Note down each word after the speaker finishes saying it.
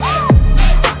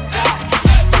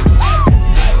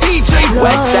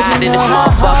West side in this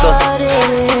motherfucker.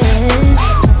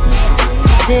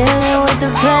 Dealing with the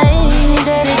pain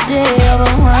that it did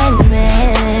over one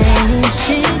man.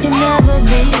 She can never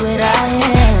be what I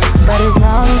am, but as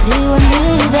long as he with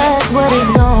me, that's what it's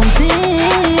gon' be.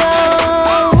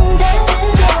 Oh,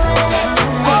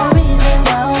 for reason,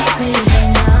 no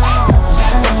reason, no.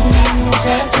 Shining,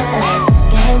 just ask,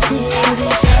 guarantee to be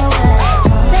your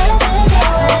ass.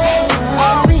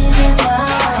 For reason, no.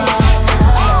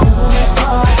 Too much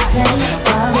for to take,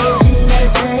 probably she gotta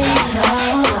say no.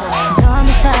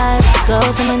 Go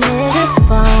to my nigga's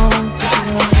phone.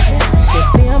 Shit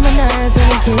be on my nerves when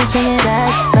he keeps swinging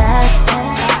back to back.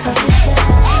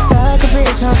 Fuck a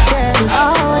bitch on stress, it's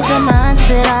always the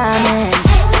mindset I'm in.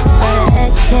 But an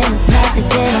ex game is not the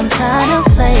game, I'm trying to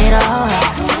play it all.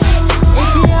 Is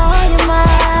she on your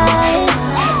mind?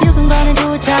 You can go and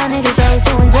do what y'all niggas always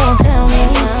do and don't tell me.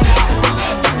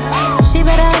 She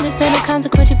better understand the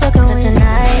consequence you fucking with.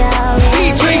 Tonight out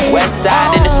DJ West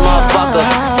side in this motherfucker.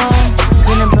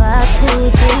 Spin the block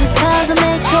 2-3 times to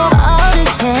make sure all the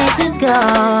cancers go.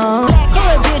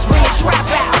 Hood bitch, bring the trap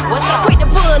out. What's up? Quick to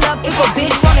pull up if a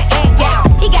bitch wanna act out.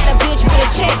 He got a bitch with a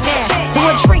check now.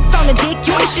 Doing tricks on the dick,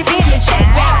 you ain't shit in the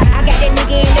check out. I got that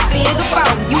nigga in the figure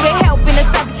phone. You the help in the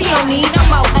service, he don't need no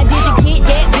more. Did you get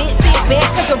that bitch? Sit back,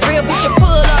 cause a real bitch will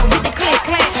pull up with the click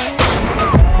clack.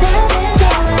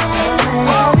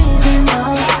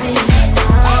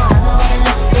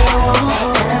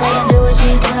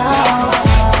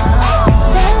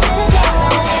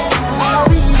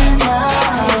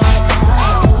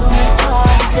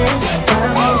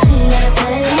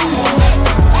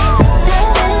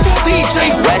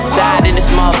 West side in this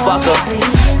motherfucker.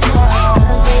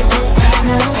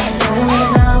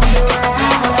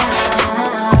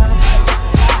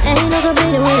 Ain't no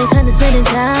competing when it comes to spending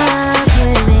time.